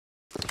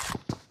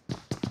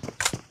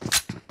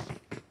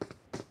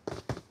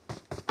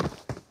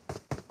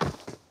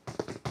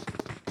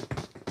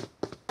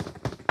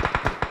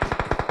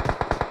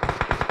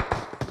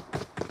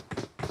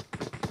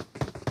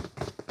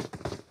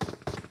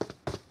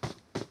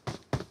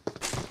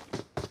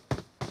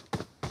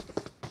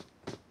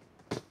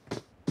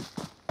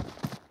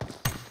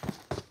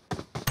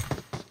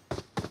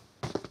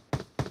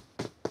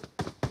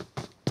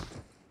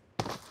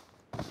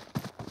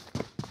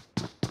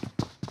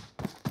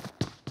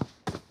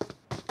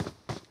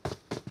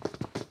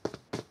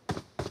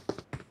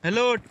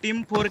Hello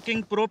team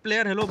forking pro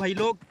player, hello भाई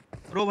लोग,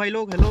 pro भाई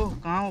लोग, हेलो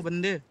कहाँ हो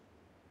बंदे?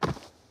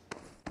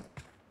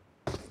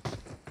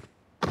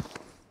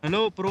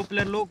 हेलो प्रो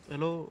प्लेयर लोग,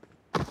 हेलो।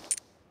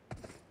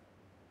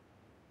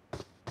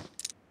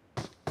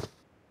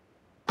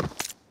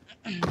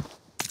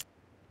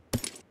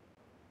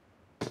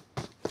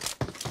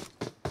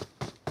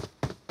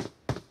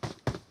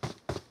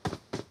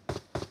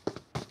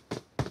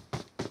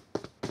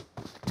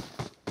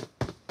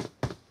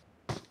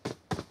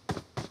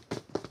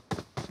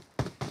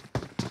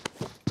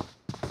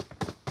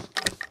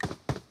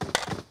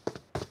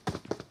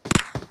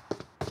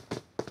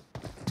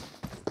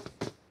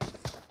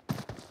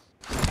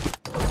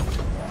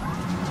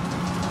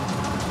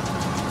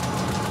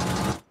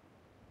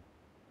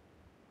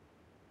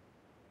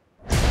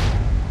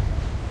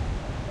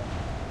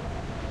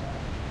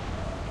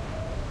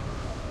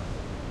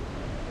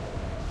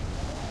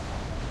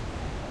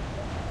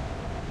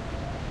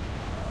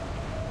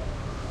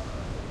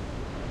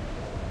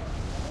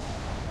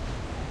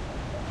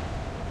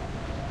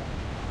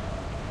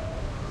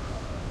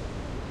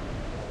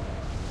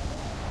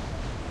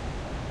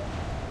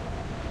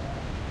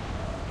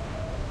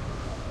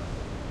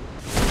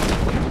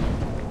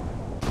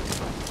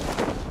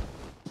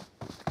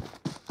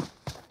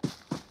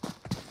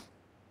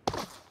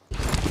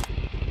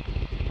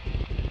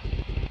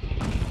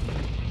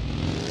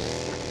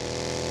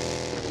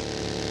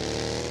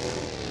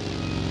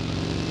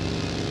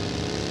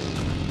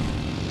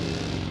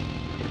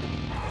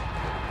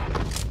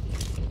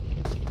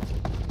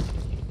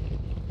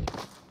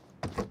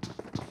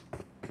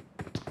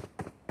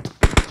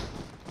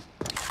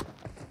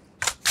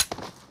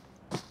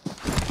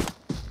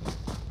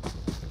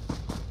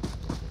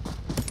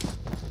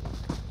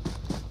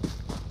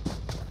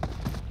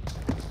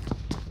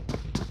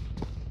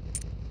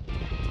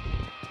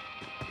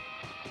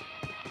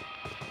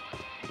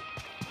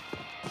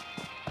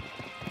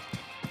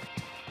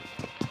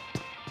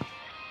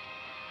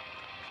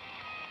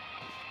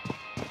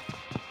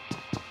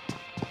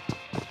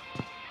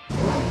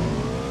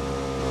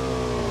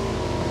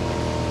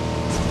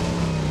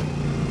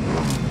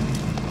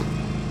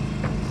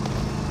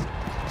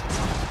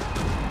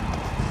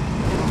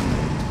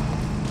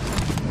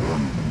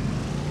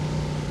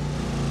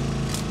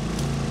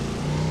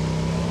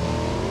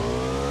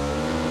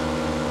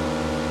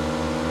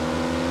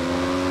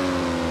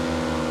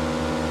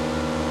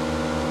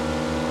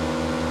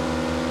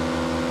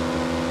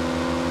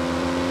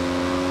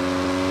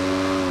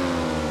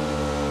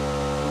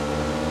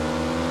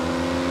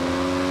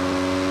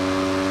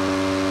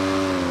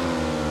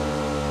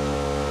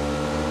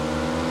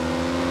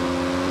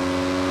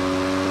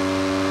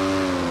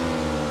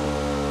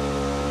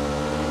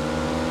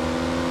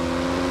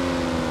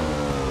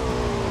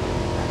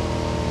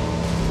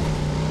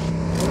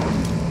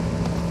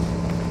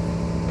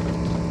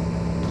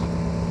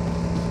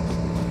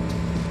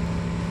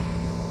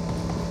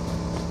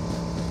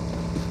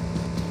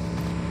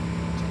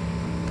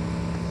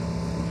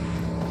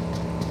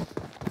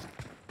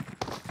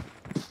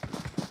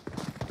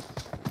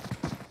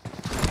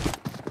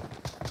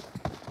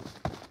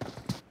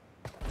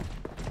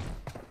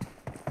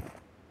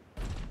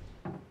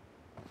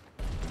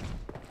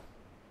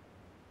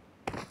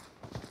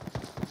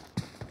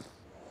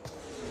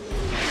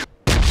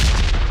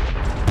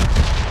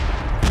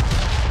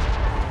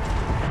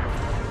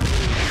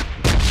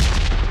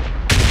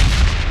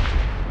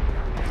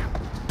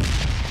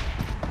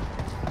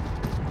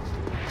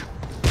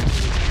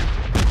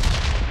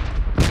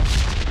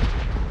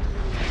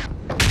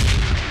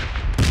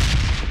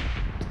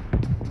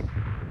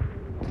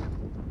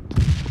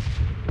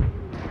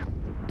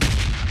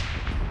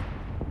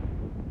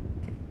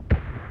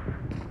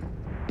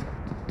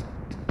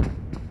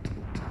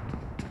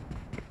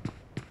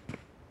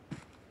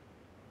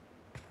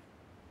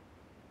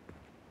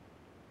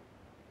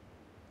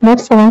 बहुत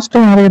फास्ट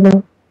है हमारे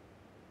लोग।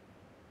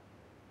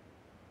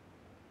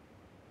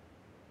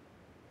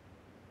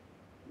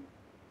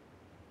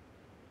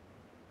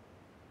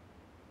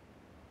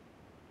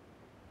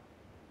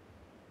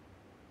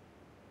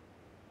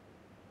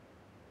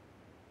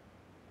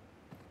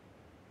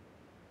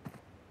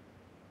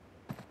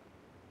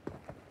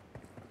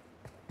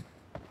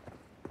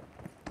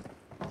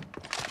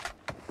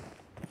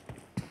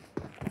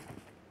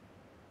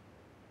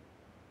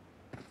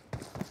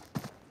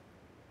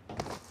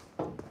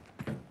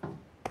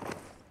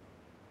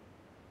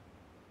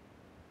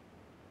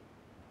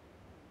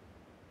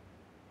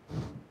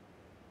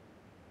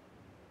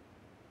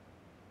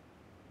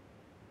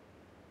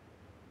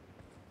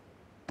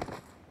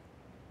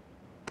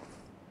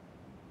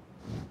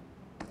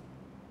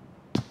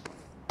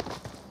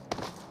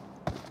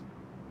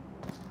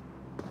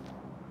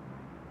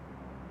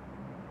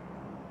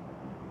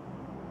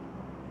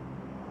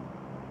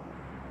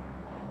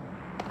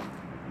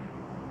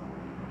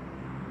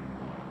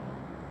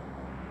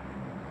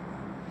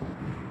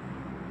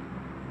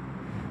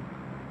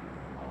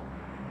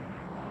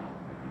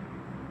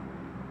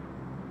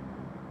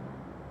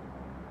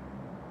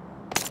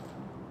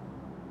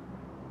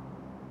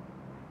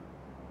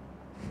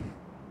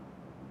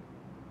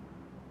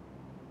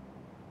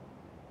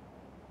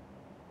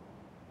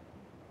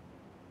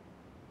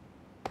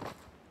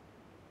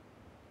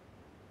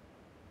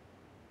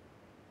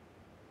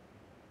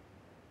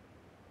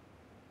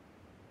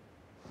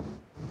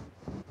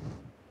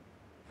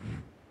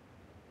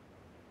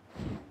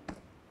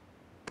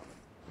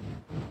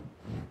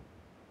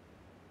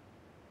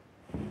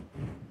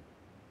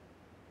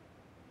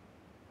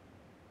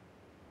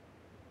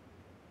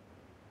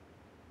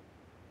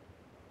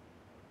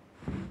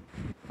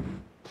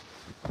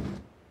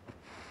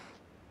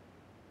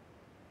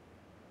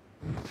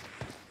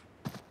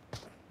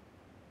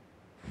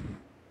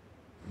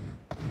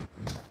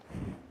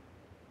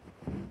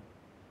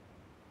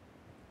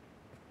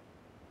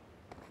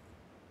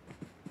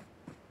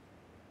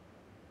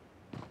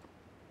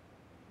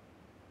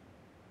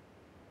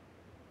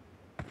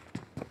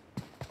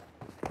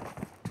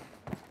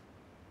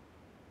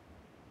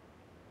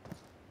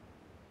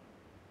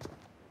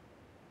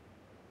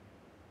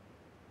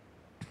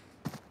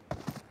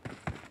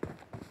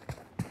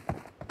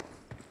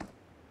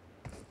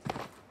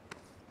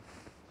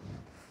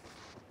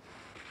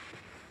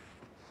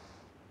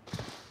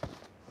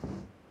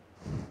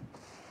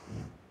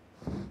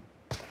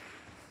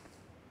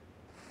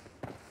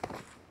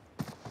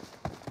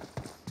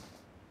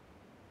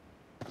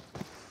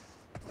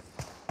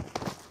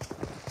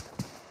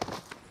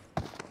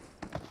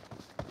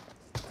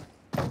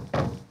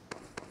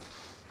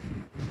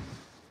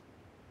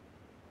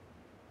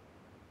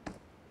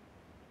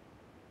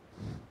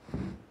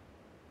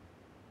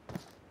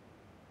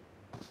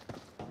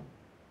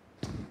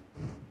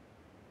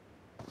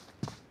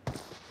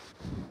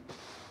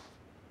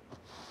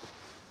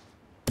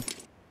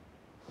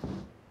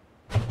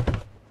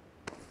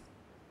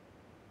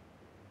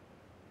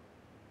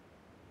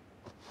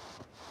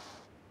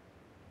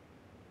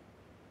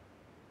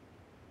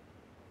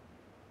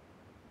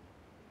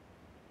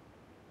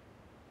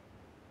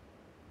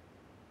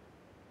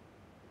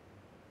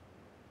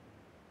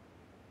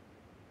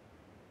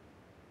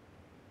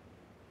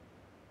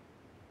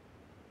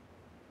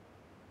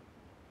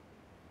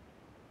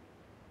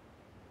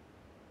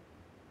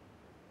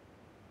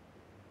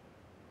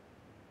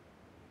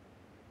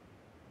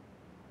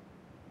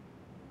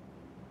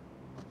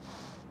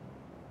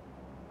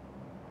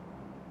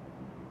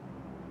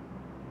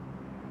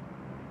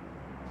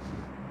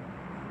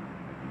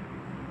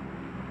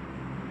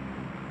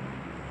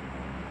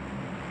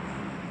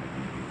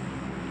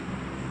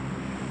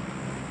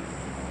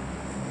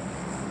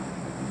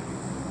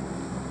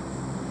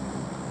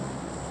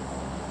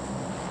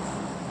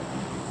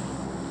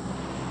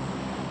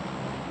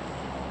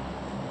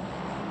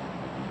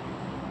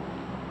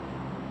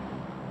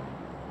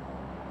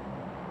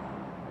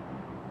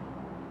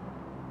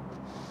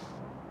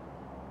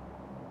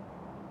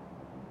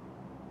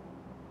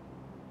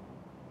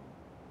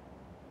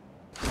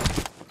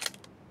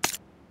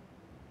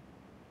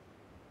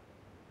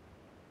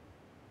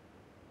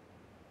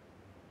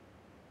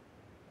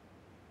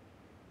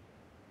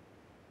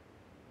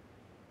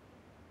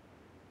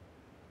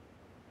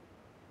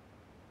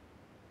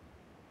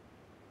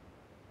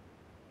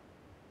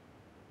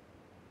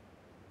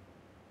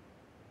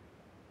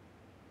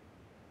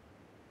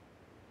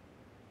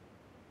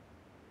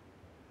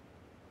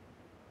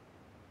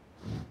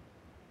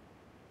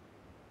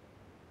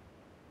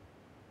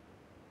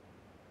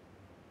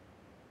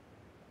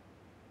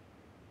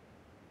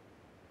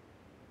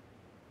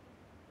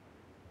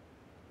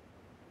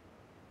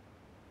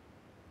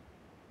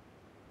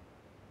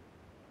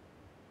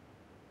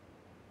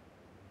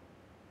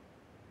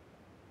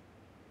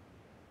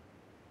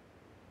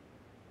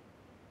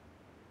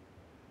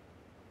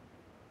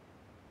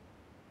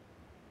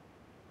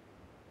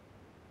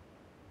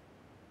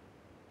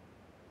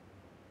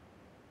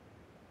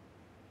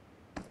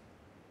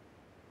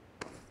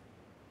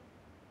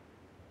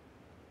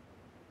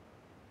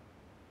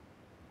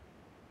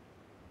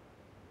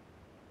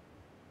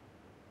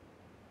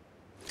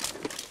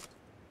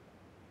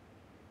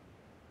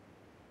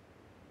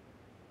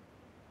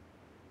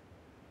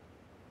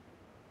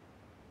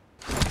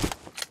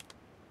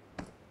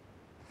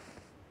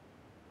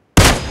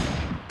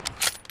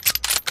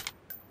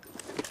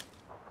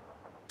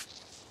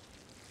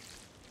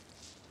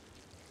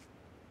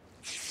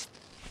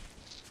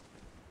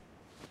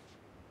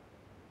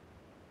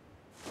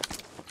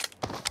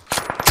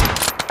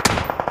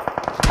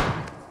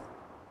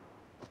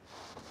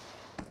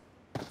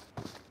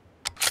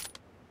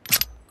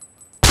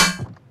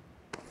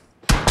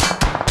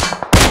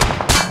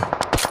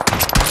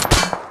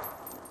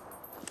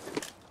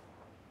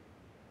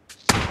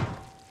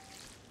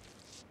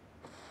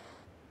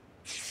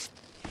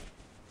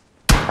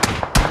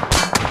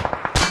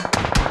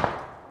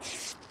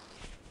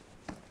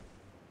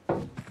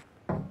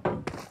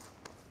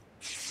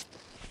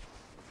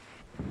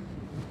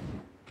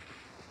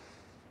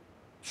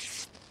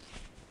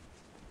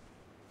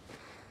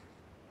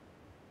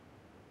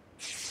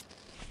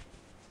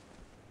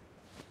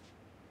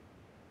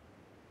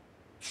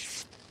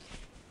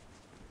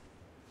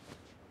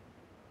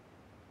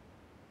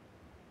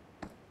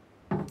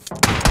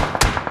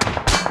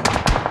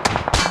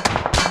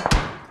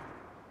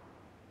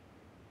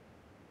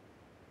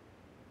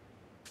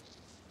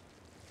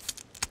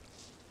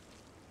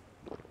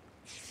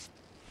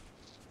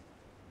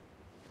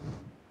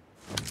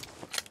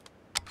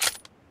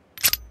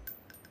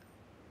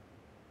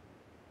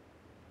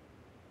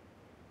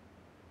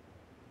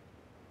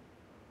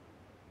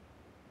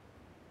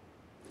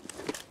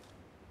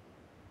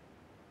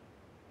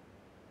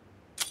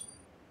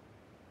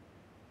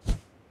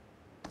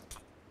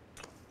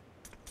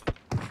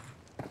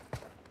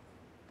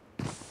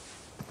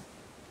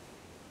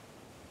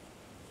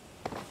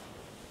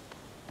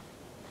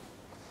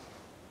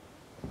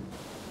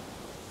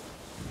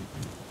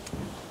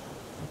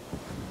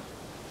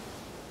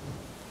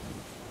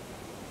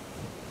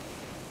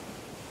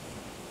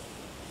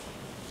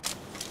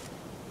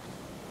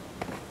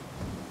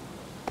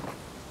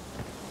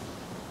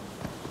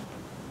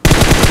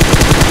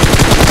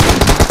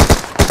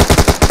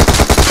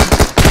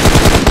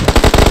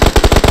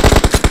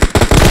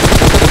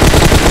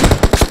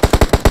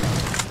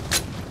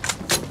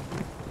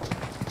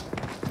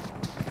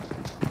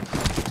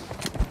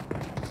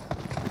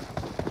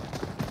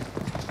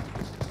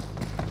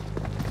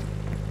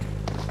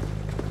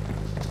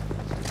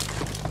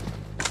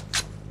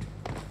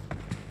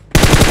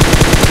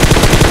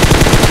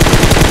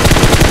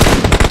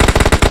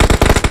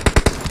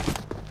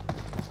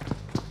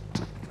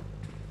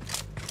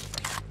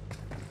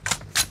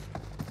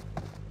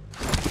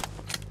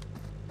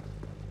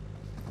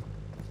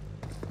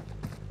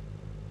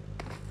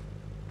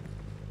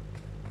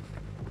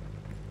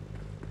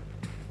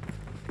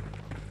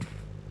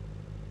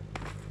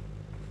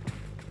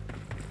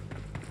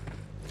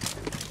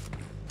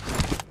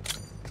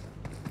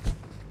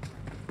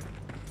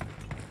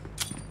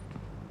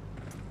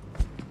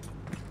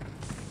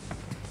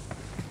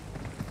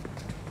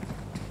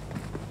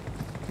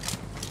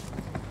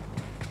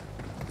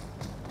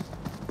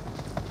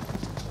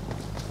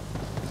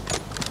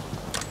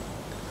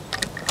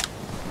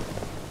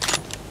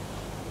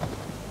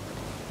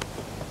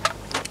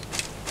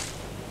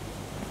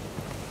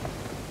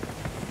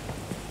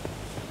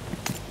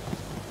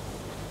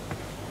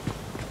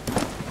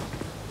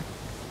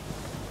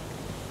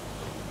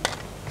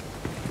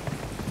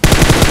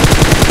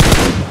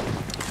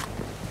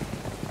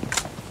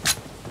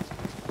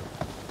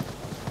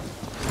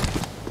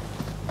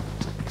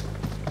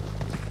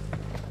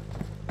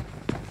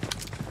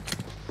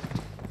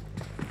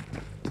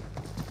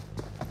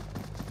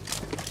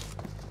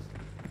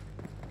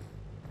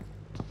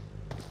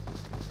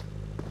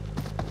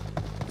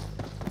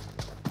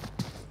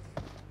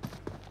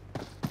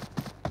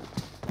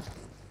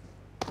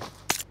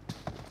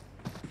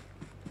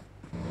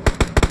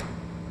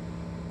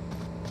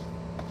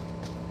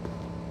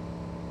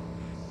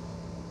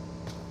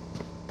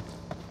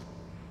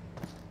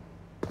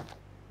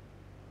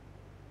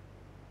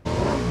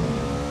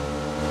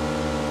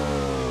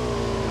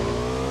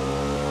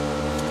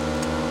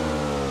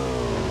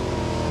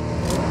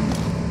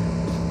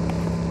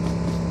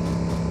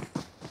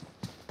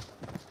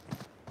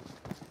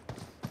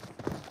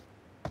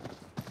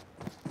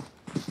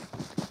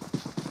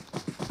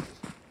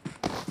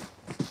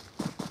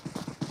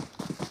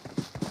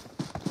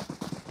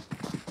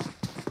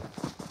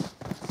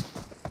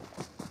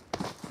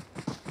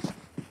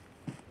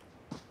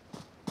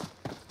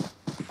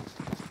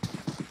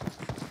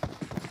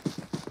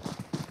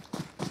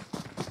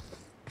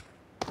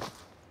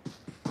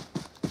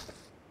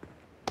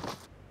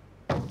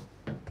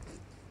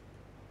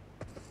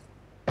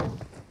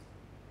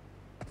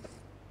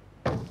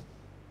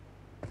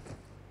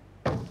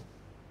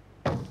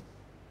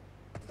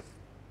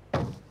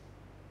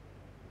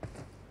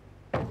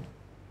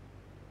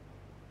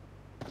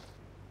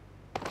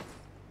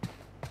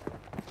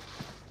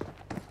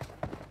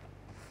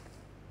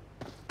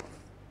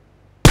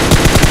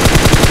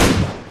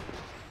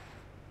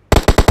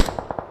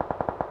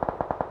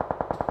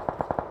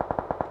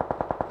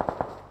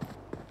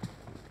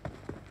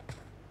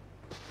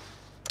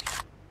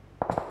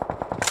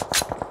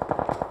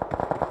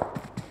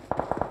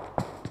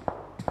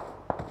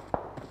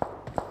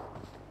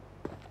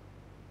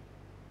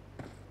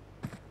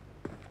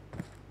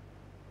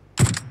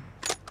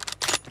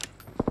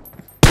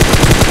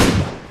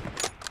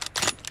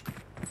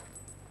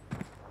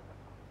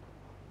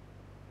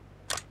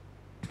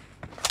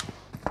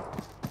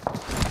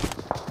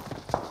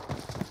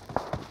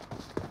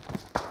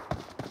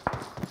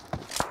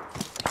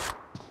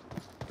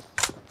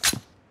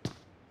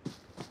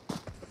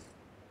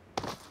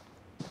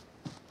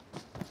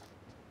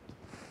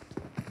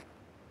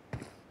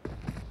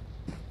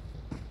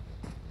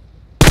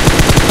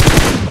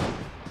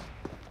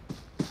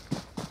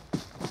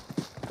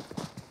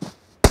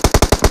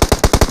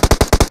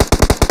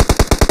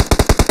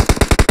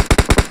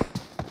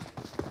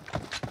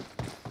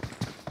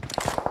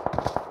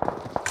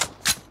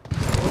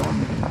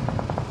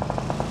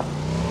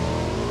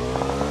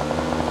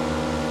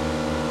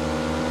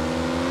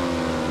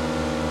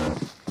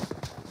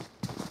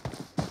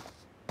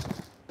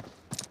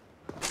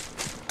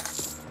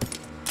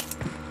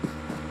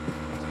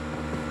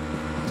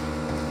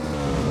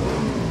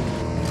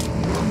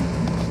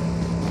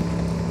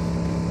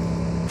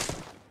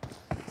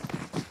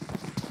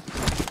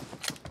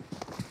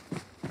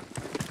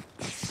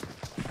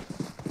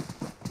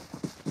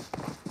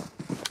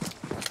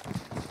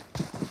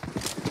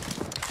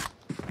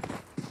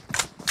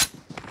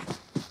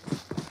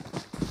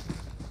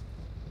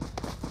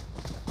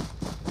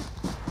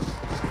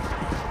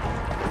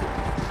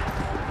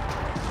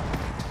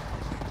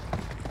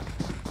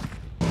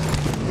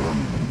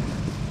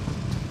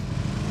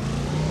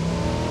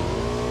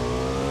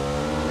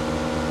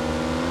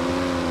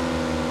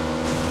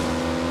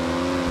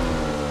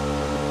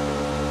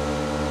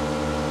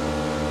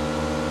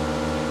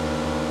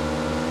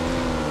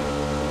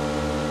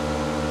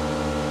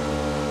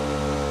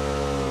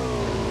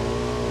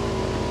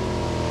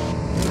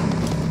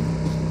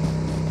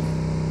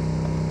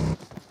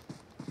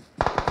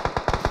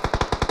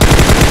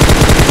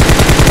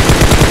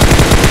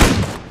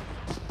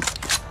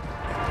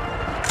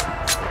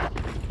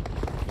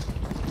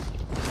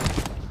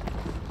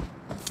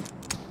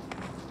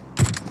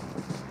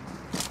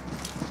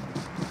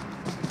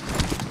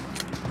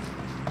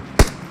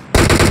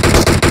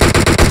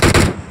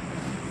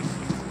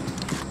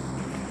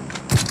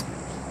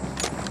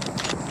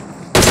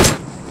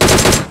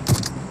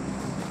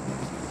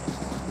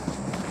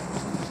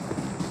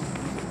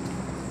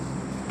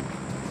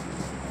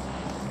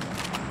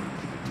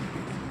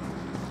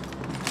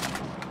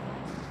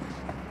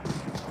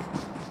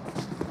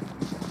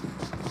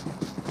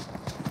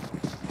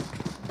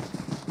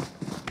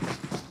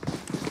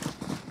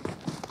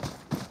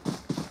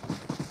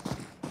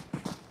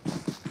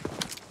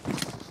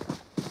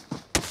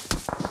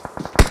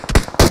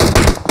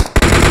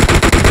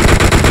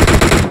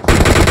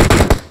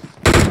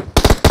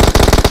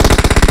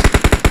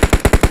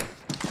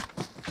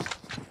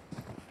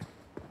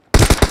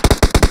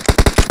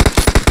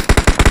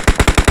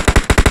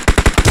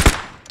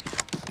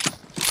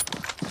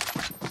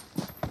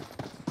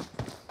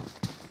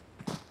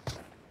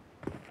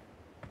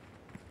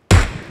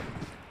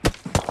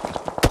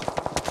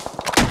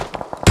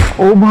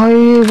 ओ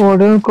भाई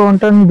गॉडल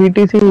कंटेंट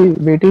बीटीसी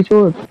बेटी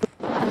चोद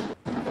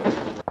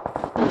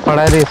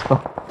पड़ा रे इसको।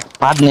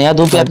 आज नया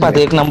धूपिया के बच पास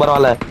गए। 1 नंबर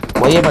वाला है,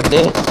 वही है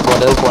बड्डे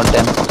गॉडल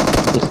कंटेंट।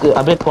 इसके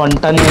अबे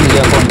कंटेंट मिल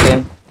गया,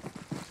 कंटेंट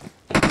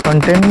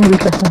कंटेंट मिल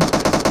गया।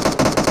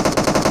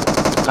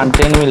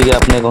 कंटेंट मिल गया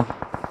अपने को।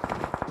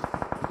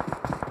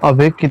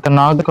 अबे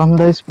कितना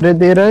गंदा स्प्रे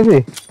दे रहा है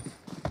बे।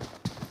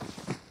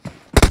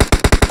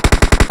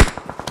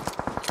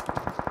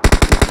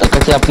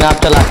 कैसे अपने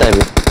आप चलाता है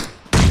अभी।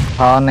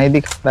 हाँ नहीं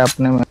दिख रहा है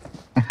अपने में।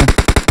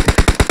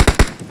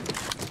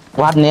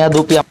 वहां नया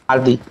धूपिया मार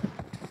दी।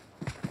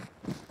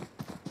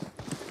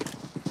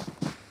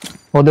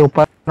 वो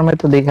ऊपर में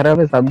तो दिख रहा है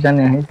बे, सब जन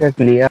यहीं से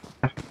क्लियर।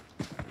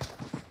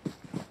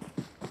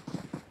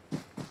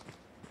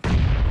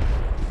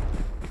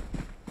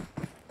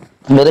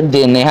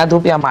 मेरे नेहा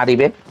धूपिया मारी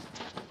बे।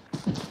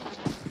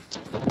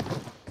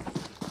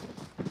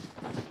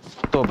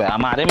 तो बे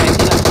हमारे में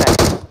ऐसी लगता है,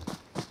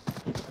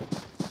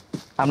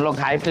 हम लोग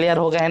हाई प्लेयर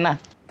हो गए हैं ना,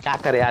 क्या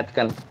करे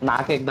आजकल,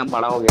 नाक एकदम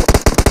बड़ा हो गया।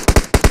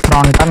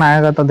 फ्रंटन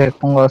आएगा तो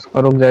देखूंगा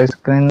उसको, रुक जा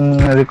स्क्रीन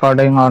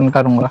रिकॉर्डिंग ऑन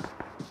करूंगा।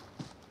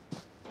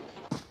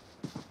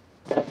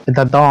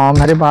 इधर तो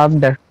मेरे बाप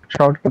डेथ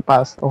शॉट के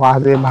पास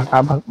वहां से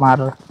भगा भग मार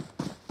रहा।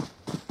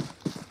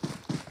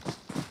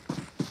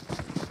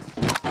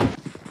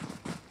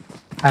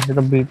 अरे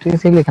तो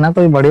बीटीसी लिखना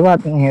कोई बड़ी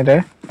बात नहीं है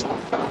रे।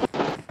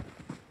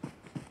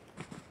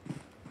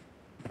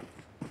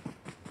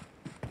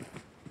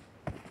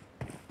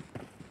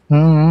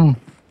 हम्म।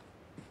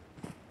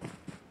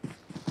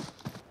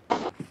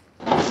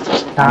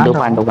 पांडु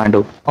पांडु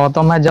पांडु। और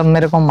तो मैं जब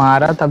मेरे को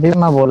मारा तभी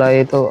मैं बोला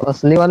ये तो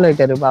असली वाला है,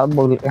 तेरे बाप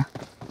बोल के।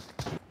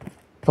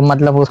 तो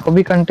मतलब उसको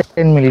भी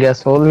कंटेंट मिल गया,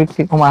 सोल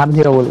विक्टी को मार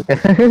दिया बोल के।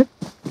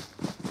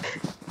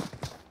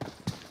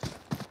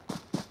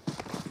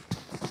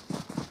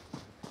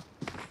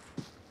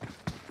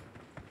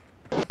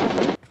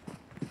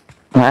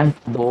 हैं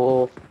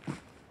दो।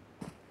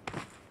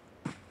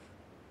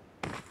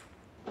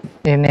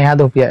 ये नेहा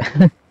धुपिया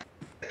है।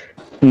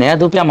 नया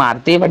धूपिया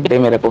मारती है बड्डे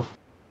मेरे को।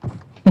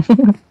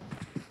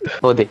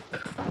 हो दे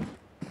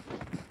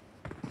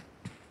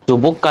तू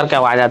बुक करके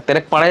आवाज आ, तेरे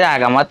को पड़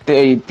जाएगा, मत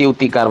इतनी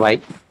उती कर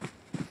भाई।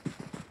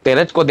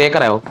 तेरे को देख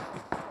रहे हो,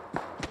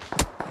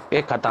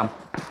 ये खत्म।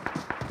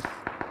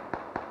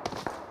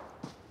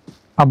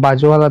 अब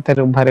बाजू वाला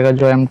तेरे भरेगा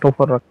जो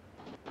M24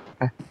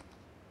 रखा है।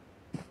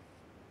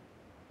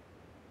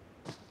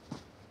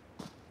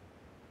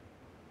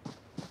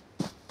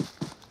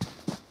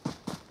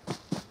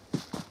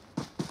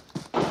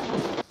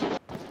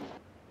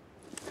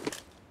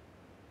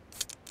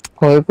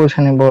 कोई कुछ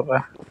नहीं बोल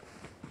रहा,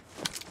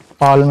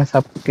 हॉल में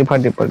सबकी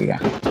फटी पड़ी है।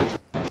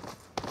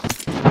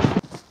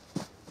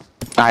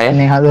 आए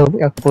नेहा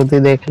धुपिया खुद ही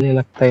देख ले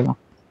लगता है वो।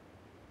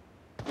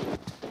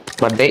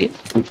 बर्थडे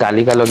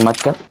गाली गलौज मत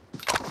कर,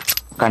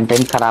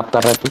 कंटेंट खराब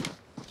कर रहे तू।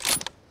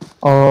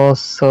 ओ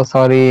सो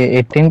सॉरी,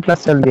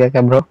 18+ चल दिया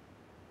क्या ब्रो?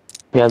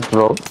 Yes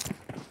bro.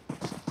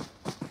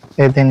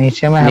 ये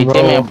नीचे में है नीचे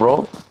ब्रो। में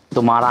ब्रो,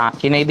 तुम्हारा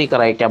आंख ही नहीं दिख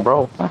रहा है क्या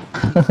ब्रो?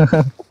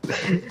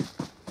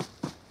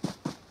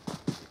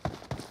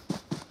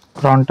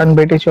 क्रॉन्टन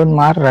बेटी चोट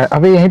मार रहा है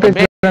अभी यहीं पे।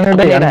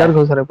 अबे अंदर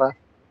घुस रहे पास।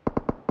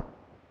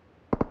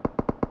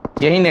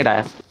 यही नहीं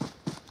डाया।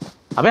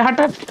 अबे हट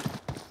हट।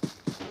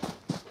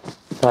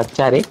 तो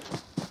अच्छा रे,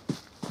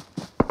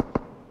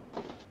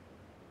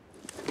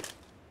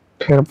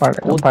 फिर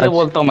पड़ेगा कूद के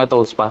बोलता हूँ मैं तो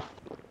उस पर।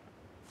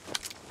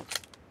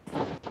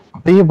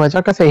 अभी ये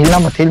बचा कैसे? हिलना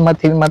मत, हिल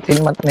मत, हिल मत,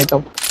 हिल मत, नहीं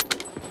तो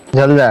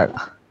जल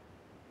जाएगा।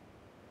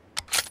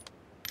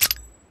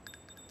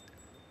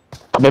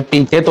 अबे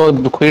पीछे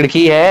तो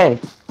खिड़की है,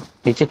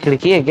 पीछे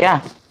खिड़की है क्या?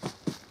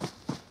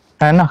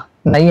 है ना?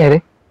 नहीं है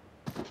रे,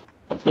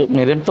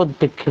 मेरे तो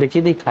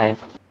खिड़की दिखा है।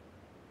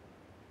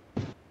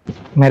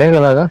 मेरे को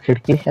लगा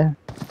खिड़की है।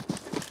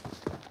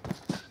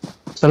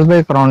 चल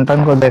भाई,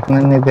 क्रॉन्टन को देखने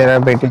नहीं दे रहा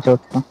बेटी चोट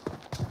को।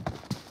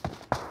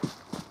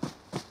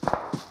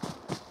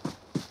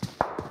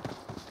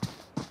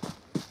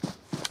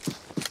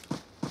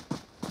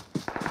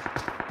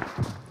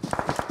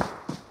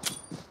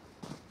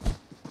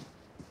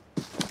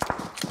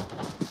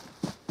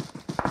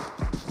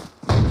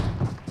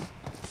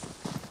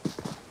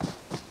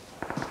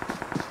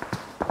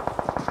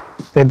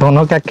 ये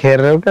दोनों क्या खेल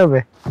रहे हो क्या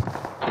बे?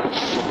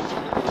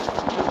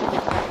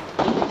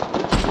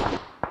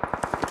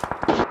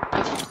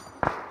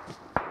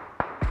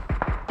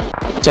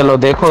 चलो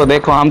देखो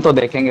देखो, हम तो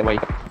देखेंगे भाई।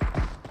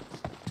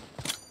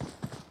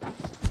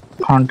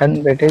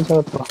 क्रॉन्टन बेटी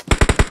चोट को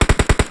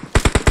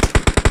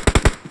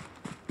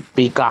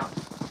पीका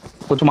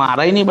कुछ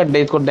मारा ही नहीं, बट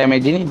इसको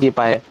डैमेज ही नहीं दे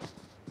पाए।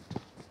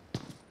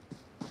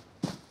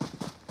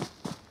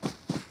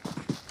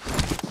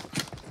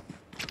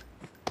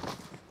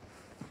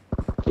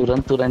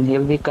 तुरंत तुरंत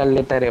हील भी कर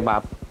लेता रे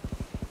बाप।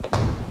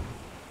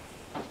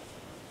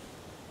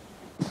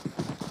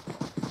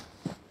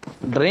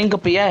 ड्रिंक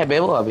पिया है बे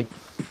वो अभी।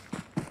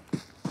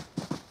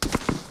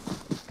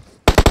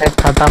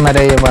 खत्म है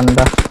रे ये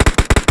बंदा।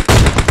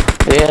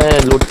 ये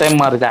लुटते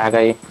मर जाएगा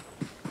ये।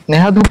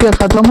 नेहा धुपिया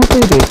खत्म हो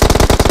गई रे।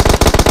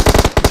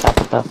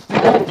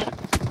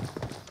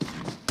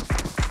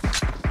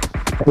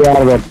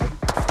 यार बैठ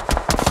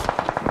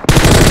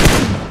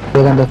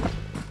देखन तो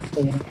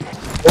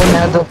वो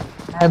नया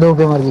दो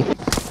पे मर गई।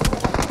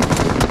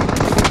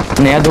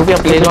 नेहाधुपिया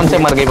प्ले जोन से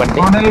मर गई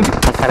बट्टी।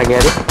 अच्छा रह गया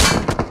रे।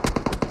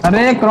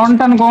 अरे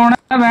क्रॉन्टन कौन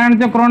है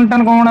बैंड से?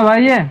 क्रॉन्टन कौन है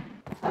भाई? ये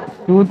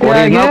चूतिया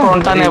है ओरिजिनल क्या?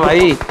 क्रॉन्टन है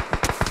भाई।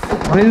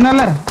 ओरिजिनल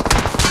है।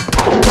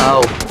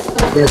 आओ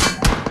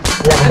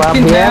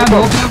नया दो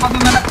प्लेयर को तो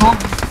मैंने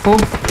खूब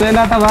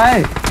खेला था भाई।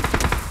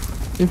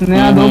 इस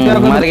नया दो प्लेयर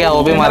को मर गया,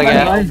 वो भी मर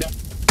गया।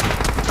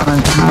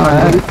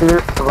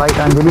 भाई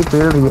अंजलि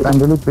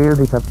पेल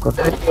रही सबको।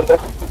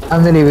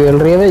 अंजलि पेल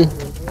रही है भाई।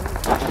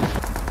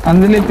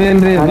 अंजलि पेल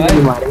रही है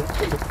भाई।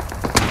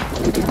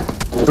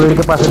 पेड़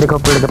के पास देखो,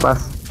 पेड़ के पास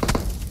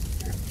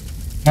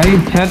भाई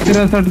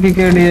 663 की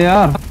केडी है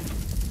यार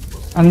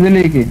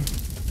अंजलि की।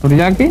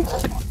 प्रिया की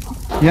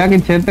या की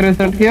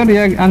 663 की और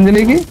या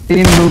अंजलि की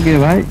 3-2 की है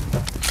भाई।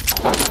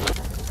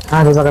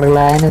 हाँ तो पकड़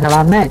लाया नहीं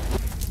खड़ा ने।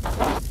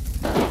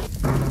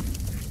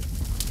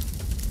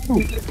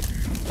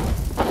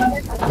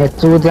 ये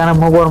चूत जाना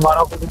मुंह और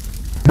मारो।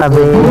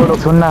 अबे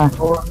सुनना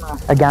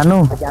ज्ञानू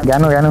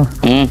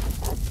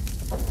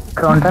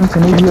क्रॉन्टन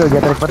फिनिश भी हो गया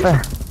तेरे को पता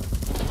है?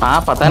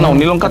 हाँ पता है ना,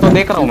 उन्हीं लोगों का तो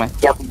देख रहा हूँ मैं।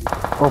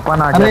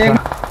 ओपन आ गया था।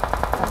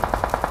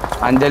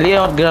 अंजलि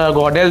और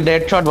गॉडेल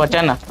डेड शॉट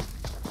बचा ना।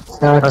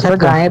 अच्छा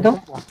कहाँ है तो?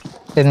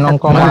 इन लोगों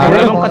को मैं मारे।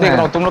 दोनों लोगों का देख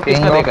रहा हूँ, तुम लोग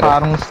किसका देख रहे हो?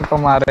 फार्म्स को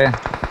मारे,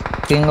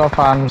 किंग ऑफ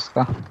आर्म्स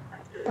का।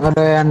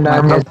 अरे अंडा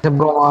कैसे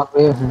ब्रो मार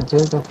रही है?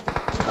 मुझे तो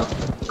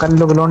कल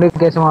लोग लोंडे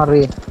कैसे मार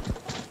रही है?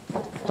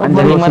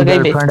 अंजलि मर गई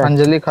बे।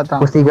 अंजलि खत्म।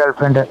 उसी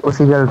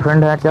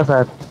गर्लफ्रेंड है क्या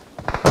शायद?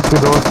 उसकी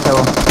दोस्त है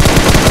वो।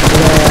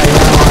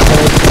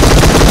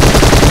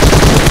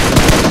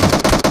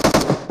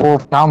 ओ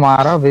क्या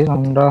मारा बे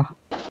हमरा।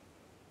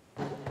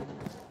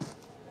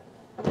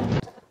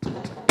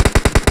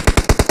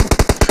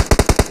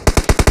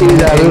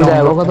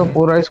 लोगों का तो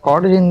पूरा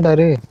स्क्वाड जिंदा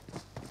रे।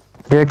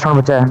 डेढ़ शॉट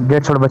बचा है।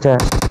 डेढ़ शॉट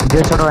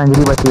और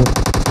अंजलि बची है।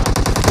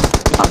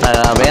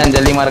 अबे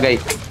अंजलि मर गई।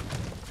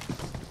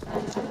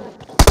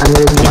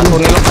 अंजलि मैं तो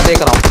उन्हीं लोग का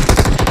देख रहा हूँ।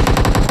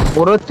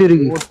 पूरा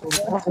तिरगी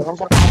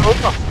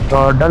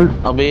गॉडल।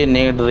 अबे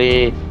नेड रे।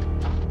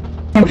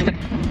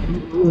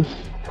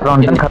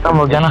 क्रॉन्टन खत्म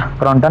हो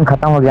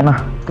गया ना,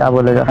 क्या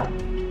बोलेगा?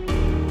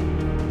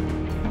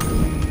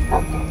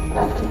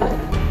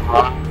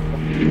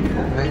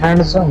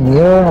 हैंडसम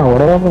ये